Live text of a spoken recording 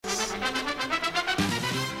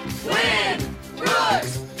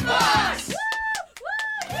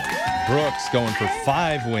Brooke's going for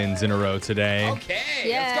 5 wins in a row today. Okay,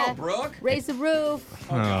 Yeah. let's go, Brooke. Raise the roof.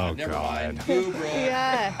 Oh, Never God. mind. Boo, Brooke.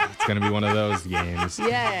 Yeah. It's going to be one of those games.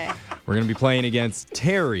 Yeah. We're going to be playing against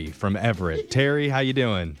Terry from Everett. Terry, how you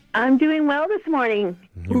doing? I'm doing well this morning.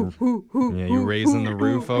 You raising the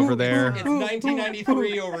roof over there? It's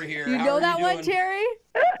 1993 over here. You How know are that one, doing? Terry?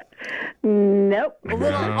 Nope. A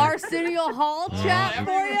little No. Arsenio Hall chat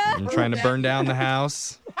for you? I'm trying to burn down the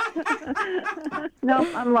house. Nope,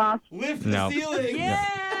 I'm lost. Lift the No. ceiling. Yeah.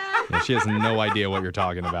 Yeah, she has no idea what you're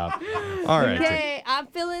talking about. All right. Okay, I'm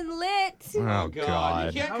feeling lit. Oh, God,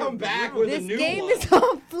 God. you can't come back with This a new game one. is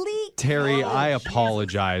complete. Terry, Oh, I Jesus.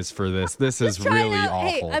 apologize for this. This is Trying really out, awful.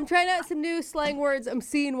 Hey, I'm trying out some new slang words. I'm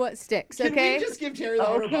seeing what sticks, Can okay? we just give Terry the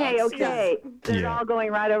 $100? Okay. They're Yeah. all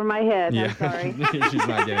going right over my head. Yeah, I'm sorry. she's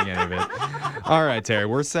not getting any of it. All right, Terry,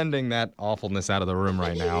 we're sending that awfulness out of the room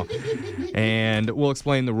right now. And we'll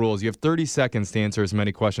explain the rules. You have 30 seconds to answer as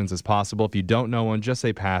many questions as possible. If you don't know one, just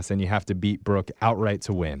say pass, and you have to beat Brooke outright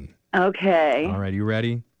to win. Okay. All right, you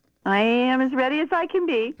ready? I am as ready as I can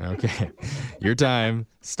be. Okay. Your time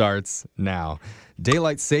starts now.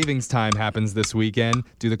 Daylight savings time happens this weekend.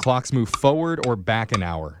 Do the clocks move forward or back an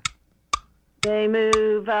hour? They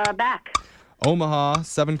move back. Omaha,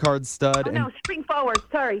 7-card stud, Oh, and no, spring forward.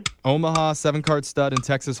 Sorry. Omaha, 7-card stud, and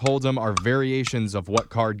Texas Hold'em are variations of what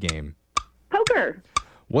card game? Poker.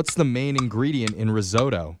 What's the main ingredient in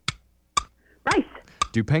risotto? Rice.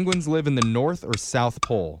 Do penguins live in the North or South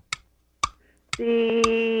Pole?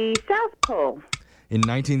 The South Pole. In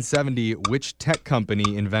 1970, which tech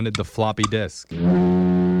company invented the floppy disk?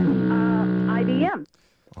 IBM.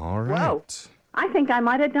 All right. Whoa. I think I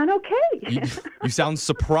might have done okay. You sound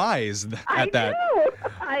surprised at that. do.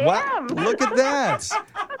 I Wow, am. look at that.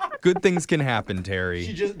 Good things can happen, She Terry.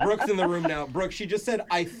 just Brooke's in the room now. Brooke, she just said,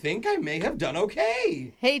 I think I may have done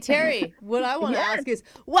okay. Hey, Terry, what I want to ask is,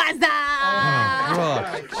 what's that?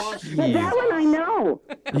 Brooke. But that one I know.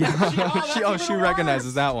 Yeah. She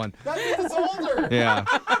recognizes that one. That is older. Yeah.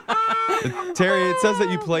 Terry, it says that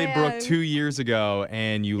you played man. Brooke 2 years ago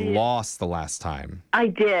and you lost the last time. I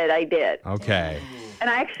did. Okay. And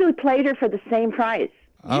I actually played her for the same prize.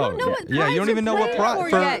 You don't know what yeah, you prize don't you're even know what playing prize.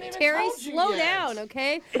 for I yet. haven't even Terry, told you slow yet. down,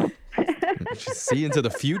 okay? See into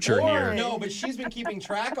the future Or, here. no, but she's been keeping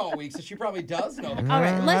track all week, so she probably does know the All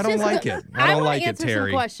right, I let's don't just like go. it. I don't wanna like it, answer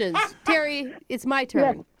Terry. some questions. Terry, it's my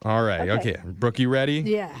turn. All right, okay. Brooke, you ready?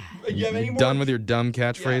 Yeah. You have any more? Done with your dumb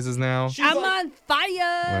catchphrases now? She's I'm like, on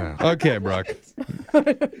fire. Okay, Brooke.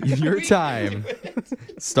 Your time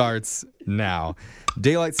starts now.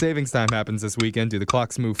 Daylight savings time happens this weekend. Do the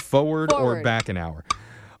clocks move forward or Forward. back an hour?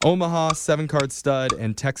 Omaha, 7-card stud,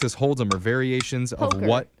 and Texas Hold'em are variations of Poker.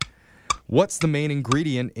 what? What's the main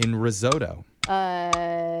ingredient in risotto?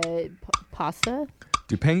 Pasta?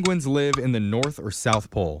 Do penguins live in the North or South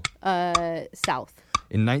Pole? South.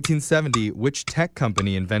 In 1970, which tech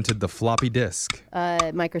company invented the floppy disk?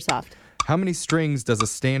 Microsoft. How many strings does a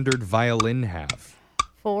standard violin have?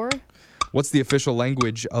 4. What's the official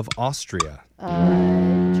language of Austria?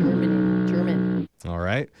 German. All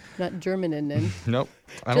right. Not German and then. Nope.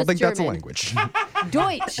 I don't Just think that's a German. language.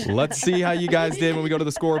 Deutsch. Let's see how you guys did when we go to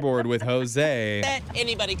the scoreboard with Jose. That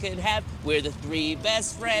anybody could have. We're the 3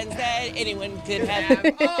 best friends that anyone could have.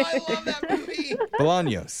 oh, I love that movie.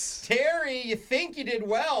 Bolaños. Terry, you think you did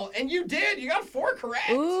well, and you did. You got 4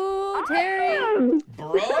 correct. Ooh, Terry.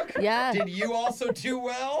 Brooke, Yeah. did you also do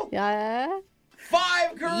well? Yeah.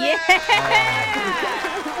 5 correct.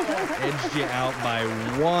 Edged you out by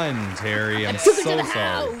 1, Terry. I'm Took it so to the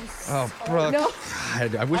sorry. house. Oh, Brooke. No.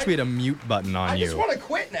 God, I wish we had a mute button on I just you. want to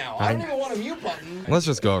quit now. I don't even want a mute button. Let's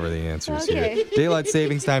just go over the answers Okay. here. Daylight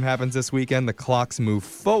savings time happens this weekend. The clocks move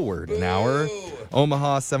forward an hour.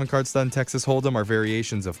 Omaha, 7-card stud, and Texas Hold'em are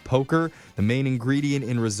variations of poker. The main ingredient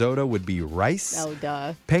in risotto would be rice. Oh,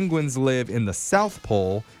 duh. Penguins live in the South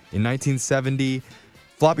Pole. In 1970,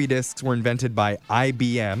 floppy disks were invented by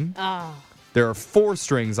IBM. Ah. There are 4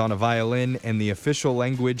 strings on a violin, and the official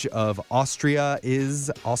language of Austria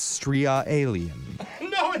is Australian.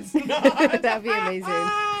 No, it's not. That'd be amazing.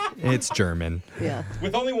 It's German. Yeah.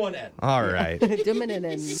 With only one N. All right. German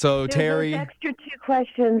and So, Terry, Those extra 2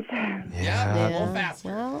 questions. Yeah, a little faster.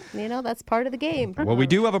 Well, that's part of the game. well, we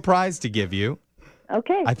do have a prize to give you.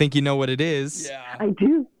 Okay. I think you know what it is. Yeah. I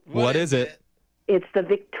do. What is it? It's the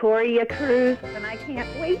Victoria Cruise, and I can't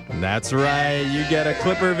wait. That's right. You get a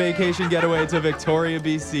Clipper vacation getaway to Victoria,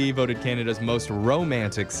 BC, voted Canada's most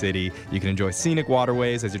romantic city. You can enjoy scenic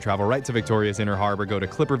waterways as you travel right to Victoria's Inner Harbor. Go to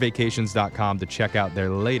clippervacations.com to check out their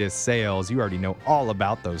latest sales. You already know all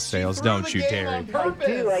about those sales, don't you, Terry?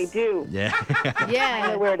 I do. Yeah. I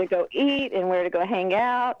know where to go eat and where to go hang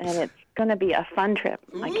out, and it's going to be a fun trip.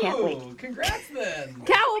 I can't wait. Ooh, congrats then.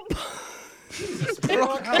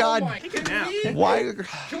 Brooke, God. Why?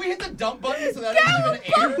 Can we hit the dump button so that it's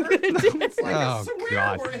even air? It's like Oh, a swear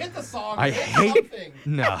God. word. Hit the song. I hit hate. something.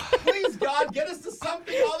 No. Please, God, get us to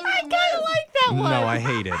something other than this. that one. No, I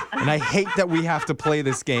hate it. And I hate that we have to play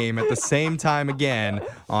this game at the same time again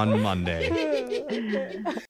on Monday.